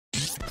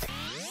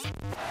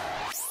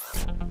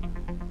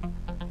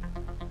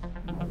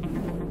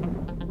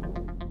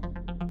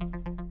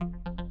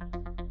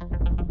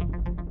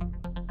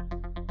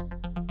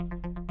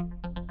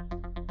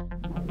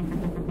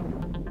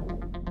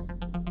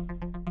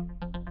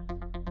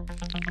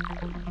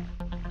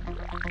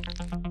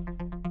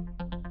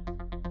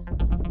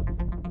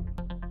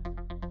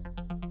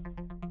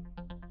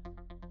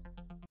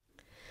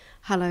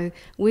Hello,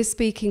 we're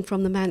speaking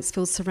from the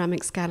Mansfield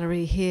Ceramics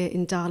Gallery here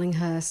in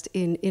Darlinghurst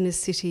in inner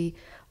city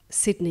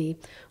Sydney,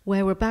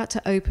 where we're about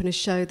to open a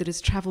show that has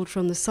travelled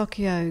from the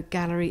Sokyo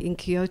Gallery in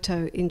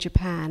Kyoto in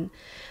Japan,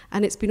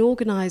 and it's been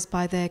organised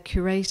by their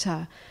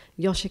curator,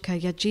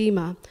 Yoshika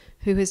Yajima,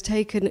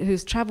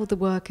 who's travelled the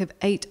work of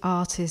 8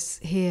 artists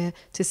here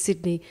to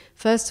Sydney.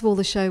 First of all,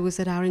 the show was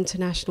at our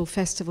international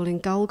festival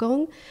in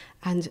Gulgong,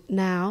 and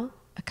now,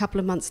 a couple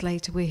of months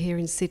later, we're here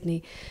in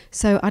Sydney.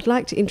 So I'd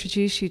like to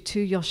introduce you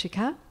to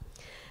Yoshika.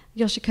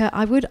 Yoshika,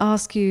 I would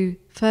ask you,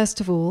 first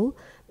of all,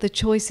 the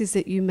choices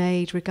that you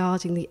made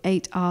regarding the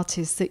 8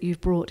 artists that you've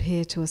brought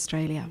here to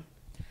Australia.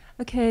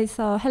 Okay,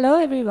 so hello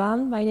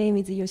everyone. My name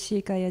is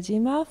Yoshika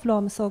Yajima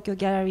from Sokyo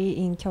Gallery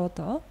in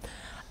Kyoto.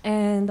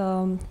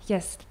 And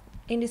yes,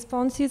 in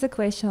response to the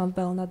question of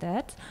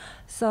Bernadette,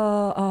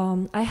 so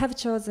I have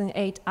chosen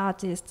 8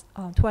 artists,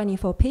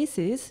 24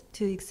 pieces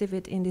to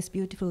exhibit in this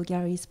beautiful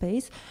gallery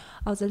space.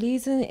 The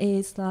reason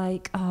is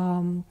like,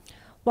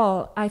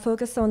 well, I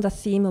focus on the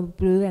theme of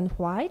blue and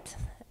white,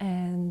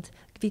 and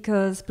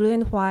because blue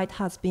and white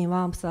has been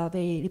one of the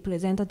very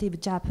representative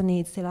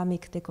Japanese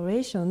ceramic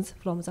decorations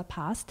from the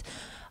past.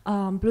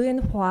 Blue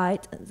and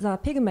white, the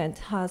pigment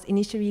has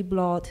initially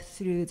brought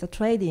through the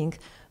trading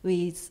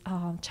with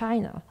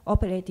China,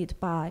 operated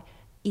by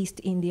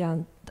East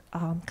Indian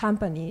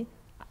company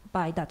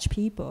by Dutch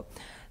people.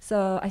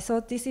 So I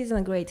thought this is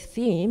a great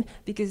theme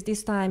because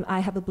this time I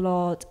have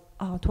brought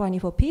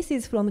 24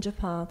 pieces from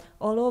Japan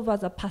all over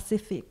the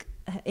Pacific,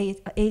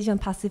 Asian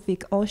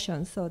Pacific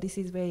Ocean. So this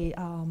is very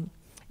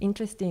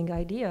interesting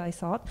idea, I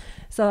thought.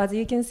 So as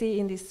you can see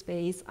in this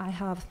space, I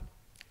have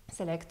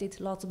selected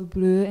lots of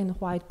blue and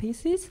white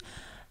pieces.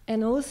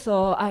 And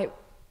also I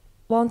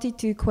wanted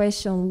to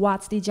question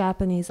what's the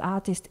Japanese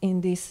artist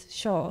in this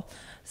show.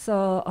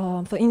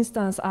 So for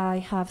instance, I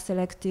have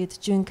selected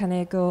Jun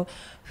Kaneko,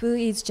 who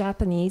is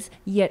Japanese,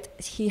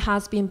 yet he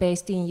has been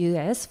based in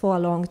US for a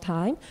long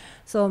time.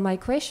 So my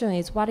question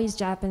is, what is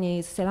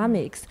Japanese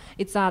ceramics?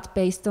 Is that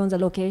based on the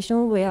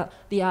location where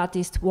the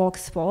artist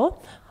works for?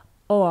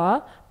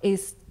 Or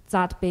is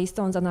that based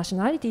on the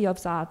nationality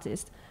of the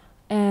artist?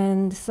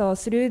 And so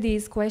through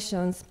these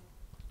questions,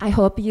 I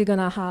hope you're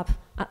gonna have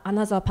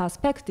another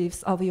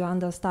perspectives of your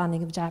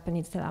understanding of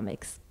Japanese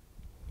ceramics.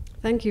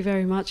 Thank you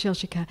very much,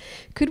 Yoshika.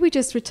 Could we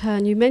just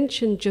return, you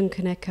mentioned Jun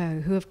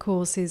Kaneko, who of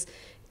course is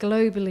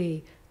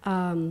globally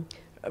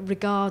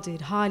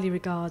regarded, highly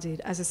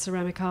regarded as a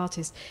ceramic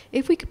artist.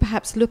 If we could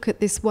perhaps look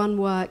at this one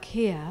work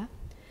here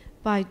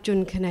by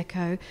Jun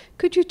Kaneko,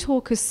 could you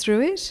talk us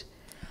through it?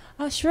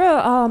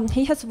 Sure.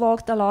 He has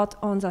worked a lot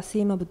on the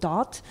theme of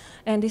dot,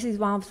 and this is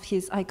one of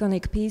his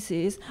iconic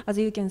pieces. As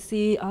you can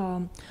see,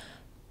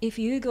 if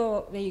you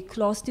go very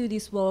close to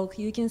this work,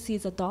 you can see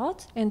the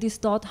dot, and this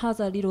dot has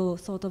a little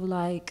sort of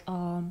like,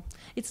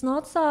 it's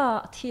not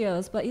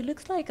tears, but it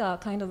looks like a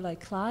kind of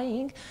like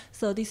crying.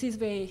 So this is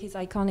very his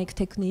iconic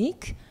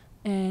technique.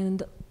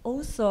 And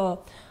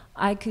also,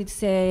 I could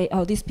say,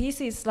 this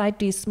piece is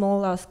slightly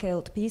smaller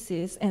scaled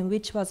pieces, and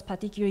which was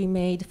particularly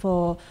made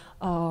for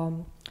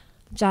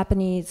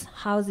Japanese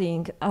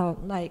housing,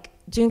 like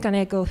Jun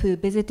Kaneko, who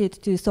visited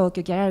to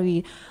Sokyo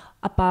Gallery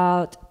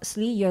about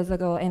 3 years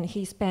ago, and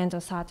he spent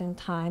a certain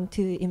time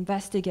to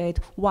investigate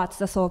what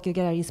the Sokyo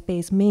Gallery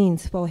space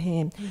means for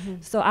him. Mm-hmm.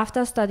 So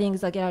after studying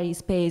the gallery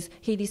space,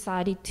 he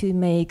decided to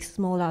make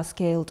smaller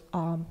scaled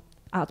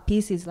art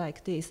pieces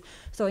like this.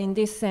 So in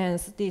this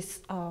sense, this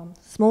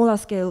smaller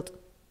scaled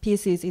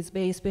pieces is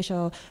very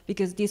special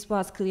because this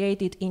was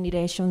created in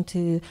relation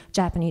to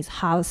Japanese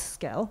house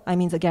scale, I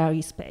mean the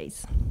gallery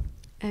space.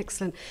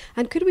 Excellent.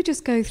 And could we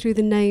just go through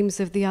the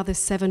names of the other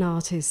 7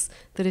 artists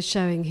that are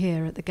showing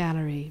here at the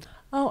gallery?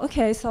 Oh,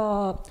 okay.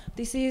 So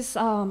this is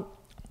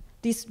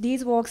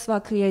these works were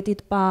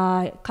created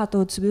by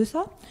Kato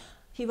Tsubusa.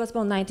 He was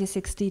born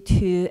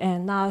 1962,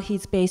 and now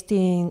he's based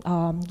in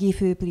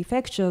Gifu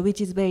Prefecture, which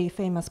is a very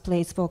famous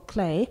place for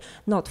clay,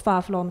 not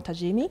far from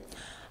Tajimi.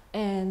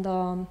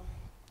 And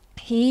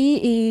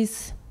he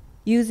is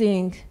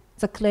using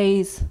the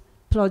clays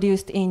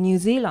produced in New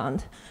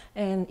Zealand.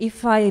 And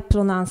if I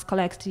pronounce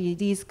correctly,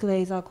 these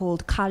clays are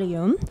called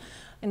Kalium.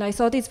 And I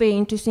thought it's a very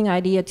interesting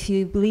idea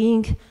to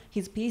bring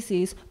his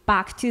pieces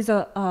back to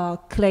the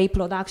clay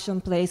production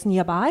place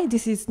nearby.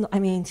 This is, I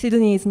mean,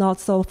 Sydney is not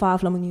so far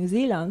from New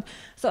Zealand.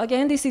 So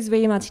again, this is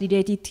very much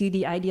related to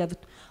the idea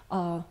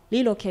of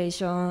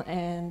relocation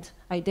and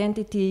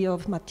identity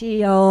of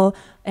material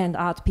and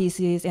art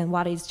pieces and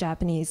what is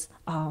Japanese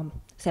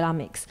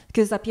ceramics,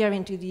 because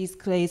apparently these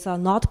clays are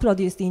not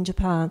produced in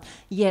Japan,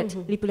 yet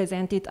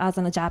represented as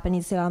a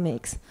Japanese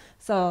ceramics.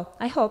 So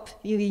I hope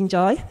you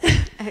enjoy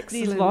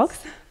these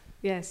works.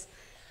 Yes.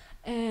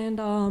 And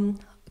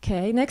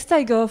okay, next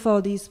I go for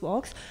these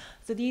works.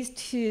 So these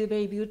 2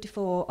 very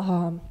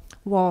beautiful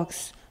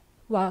works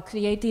were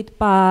created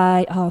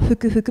by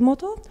Fuku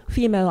Fukumoto,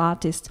 female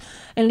artist.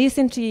 And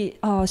recently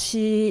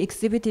she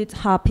exhibited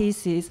her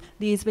pieces,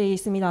 these very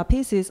similar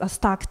pieces, a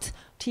stacked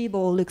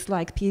T-ball looks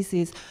like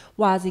pieces,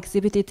 was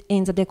exhibited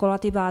in the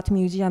Decorative Art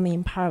Museum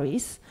in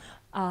Paris.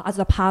 as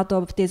a part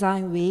of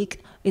Design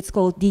Week. It's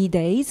called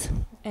D-Days.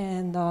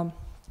 And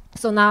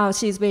so now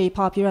she's very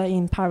popular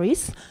in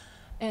Paris.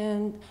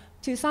 And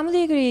to some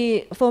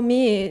degree, for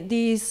me,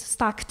 this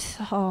stacked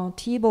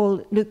tea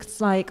bowl looks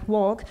like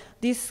work.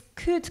 This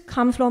could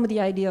come from the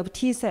idea of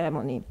tea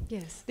ceremony.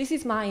 Yes. This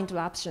is my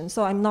interruption,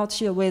 so I'm not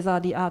sure whether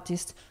the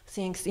artist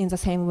thinks in the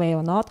same way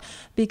or not,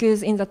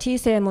 because in the tea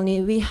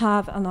ceremony, we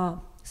have a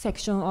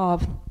section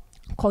of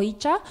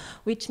koicha,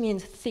 which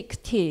means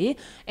thick tea,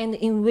 and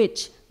in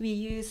which we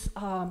use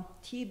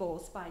tea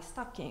bowls by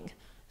stacking.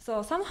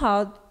 So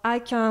somehow I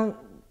can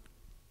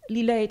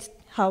relate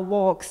how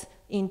works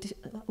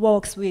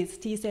with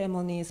tea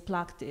ceremonies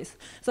practice.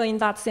 So in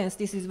that sense,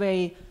 this is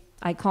very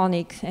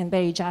iconic and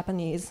very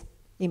Japanese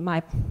in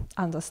my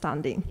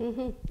understanding.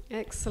 Mm-hmm.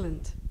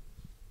 Excellent.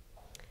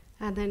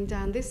 And then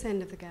down this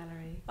end of the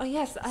gallery. Oh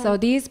yes, so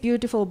these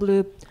beautiful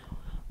blue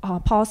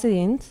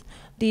porcelains,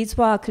 these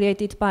were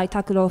created by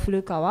Takuro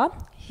Furukawa.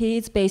 He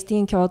is based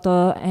in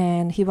Kyoto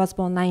and he was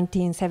born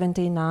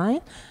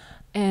 1979.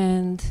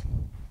 And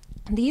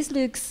these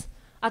looks,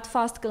 at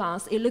first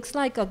glance, it looks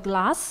like a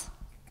glass.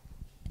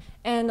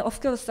 And of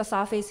course, the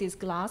surface is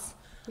glass.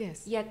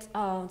 Yes. Yet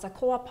the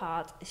core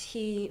part,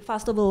 he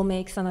first of all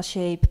makes a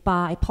shape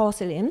by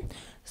porcelain.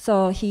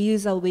 So he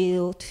used a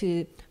wheel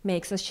to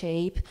make the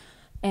shape.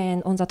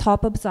 And on the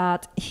top of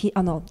that,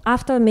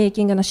 after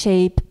making a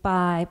shape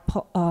by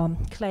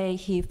clay,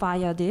 he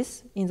fired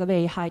this in a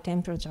very high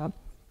temperature.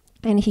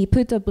 And he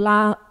put a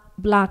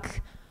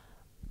black,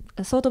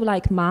 sort of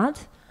like mud,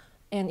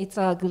 and it's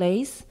a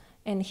glaze,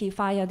 and he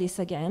fired this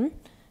again.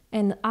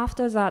 And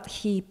after that,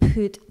 he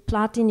put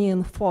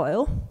platinum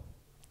foil.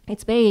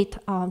 It's very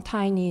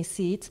tiny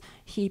seeds.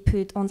 He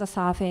put on the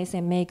surface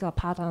and make a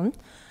pattern.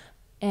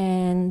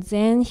 And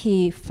then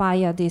he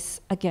fired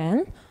this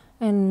again.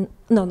 And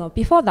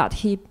before that,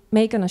 he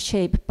made a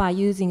shape by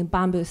using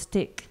bamboo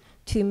stick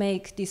to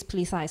make this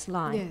precise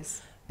line.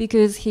 Yes.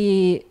 Because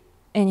he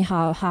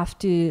anyhow have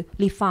to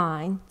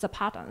refine the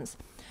patterns.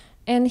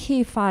 And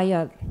he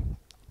fired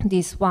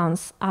this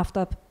once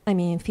after,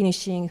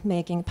 finishing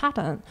making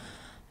pattern.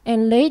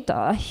 And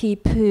later, he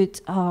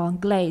put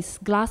glass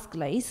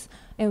glaze,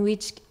 in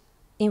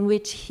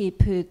which he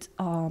put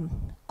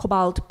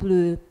cobalt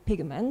blue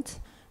pigment.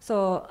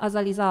 So as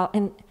a result,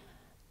 and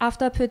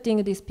after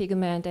putting this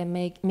pigment and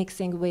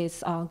mixing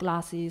with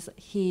glasses,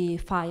 he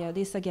fired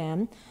this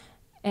again.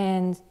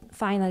 And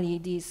finally,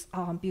 this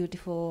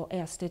beautiful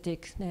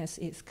aestheticness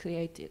is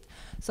created.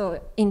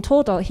 So in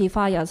total, he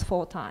fires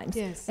 4 times.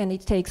 Yes. And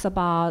it takes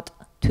about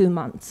 2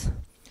 months.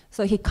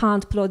 So he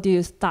can't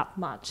produce that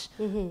much.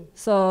 Mm-hmm.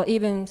 So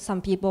even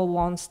some people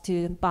want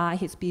to buy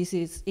his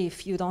pieces.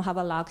 If you don't have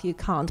a luck, you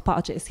can't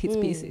purchase his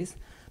pieces.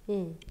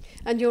 Mm.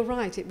 And you're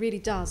right, it really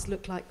does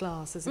look like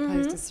glass as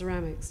opposed to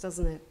ceramics,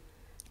 doesn't it?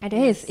 It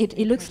is. It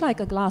looks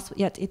like a glass,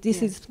 yet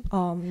this is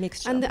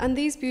mixture. And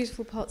these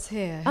beautiful pots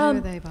here, who are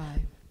they by?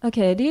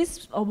 Okay,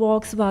 these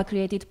works were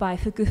created by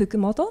Fuku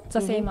Fukumoto,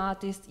 the same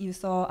artist you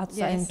saw at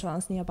the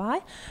entrance nearby.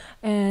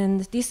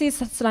 And this is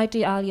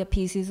slightly earlier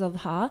pieces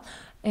of her.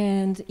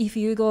 And if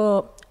you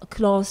go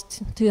close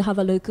to have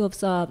a look of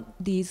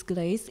these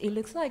glaze, it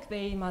looks like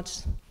very much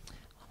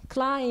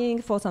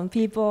crying for some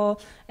people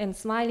and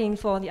smiling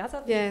for the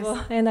other people.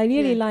 And I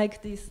really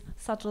like this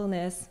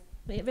subtleness,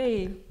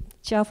 very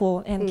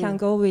cheerful and can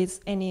go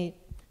with any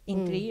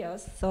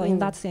interiors. So in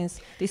that sense,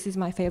 this is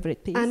my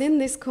favorite piece. And in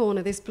this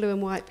corner, this blue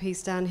and white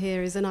piece down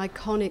here is an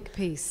iconic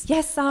piece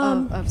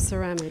of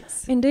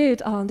ceramics.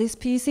 Indeed, this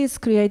piece is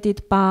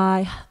created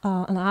by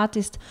an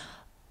artist,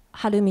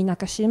 Harumi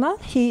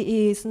Nakashima.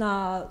 He is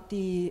now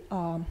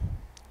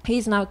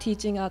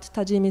teaching at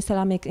Tajimi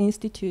Ceramic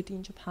Institute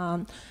in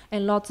Japan,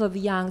 and lots of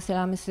young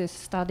ceramicists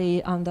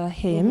study under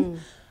him.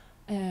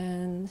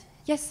 And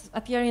yes,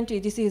 apparently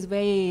this is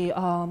very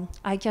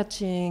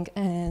eye-catching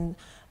and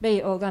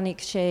very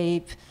organic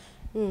shape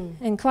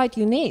and quite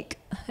unique.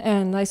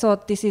 And I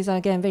thought this is,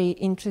 again, very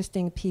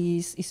interesting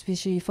piece,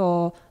 especially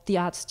for the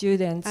art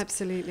students.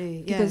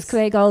 Absolutely, because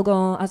clay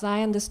galgon, as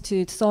I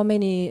understood, so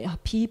many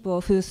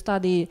people who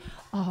study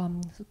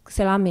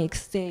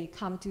ceramics, they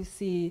come to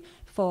see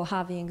for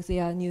having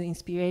their new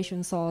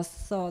inspiration source.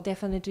 So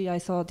definitely I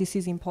thought this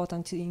is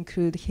important to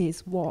include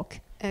his work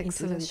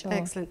into the show.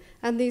 Excellent.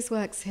 And these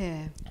works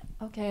here?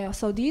 Okay,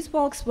 so these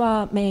works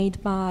were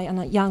made by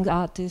a young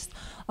artist,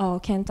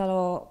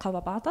 Kentaro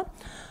Kawabata.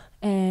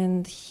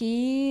 And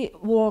he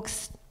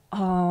works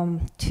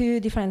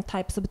 2 different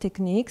types of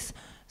techniques.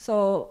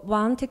 So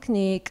one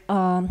technique,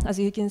 as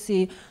you can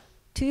see,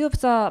 2 of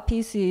the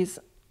pieces,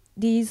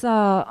 these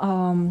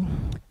are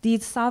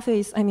these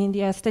surface. The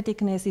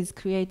aestheticness is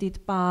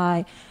created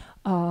by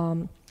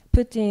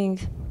putting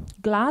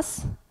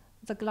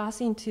the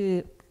glass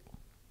into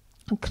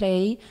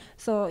clay.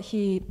 So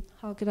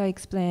how could I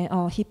explain?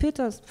 He put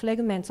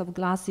fragments of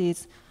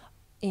glasses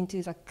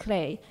into the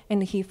clay,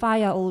 and he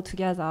fire all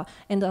together,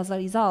 and as a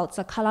result,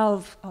 the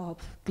color of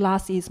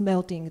glass is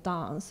melting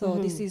down.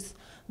 So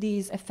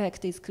this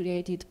effect is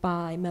created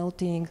by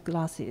melting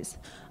glasses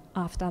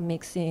after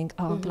mixing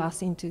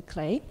glass into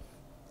clay.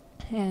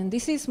 And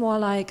this is more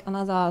like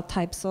another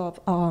types of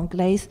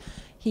glaze.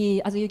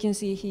 As you can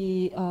see,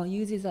 he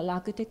uses a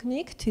lacquer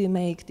technique to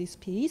make this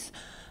piece.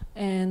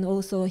 And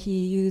also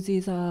he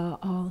uses a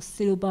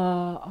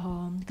silver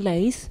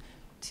glaze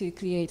to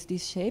create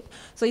this shape.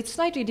 So it's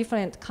slightly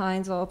different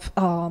kinds of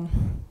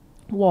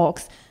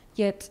works,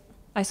 yet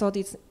I thought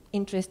it's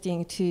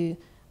interesting to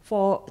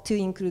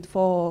include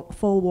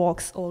four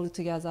works all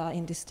together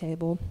in this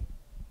table.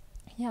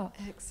 Yeah.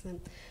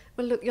 Excellent.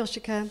 Well, look,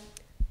 Yoshika,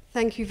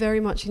 thank you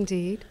very much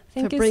indeed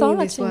for bringing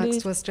these works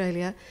to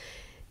Australia.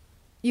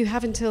 You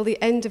have until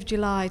the end of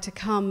July to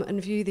come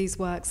and view these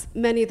works,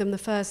 many of them the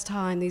first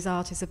time these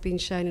artists have been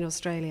shown in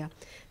Australia.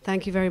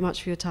 Thank you very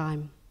much for your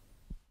time.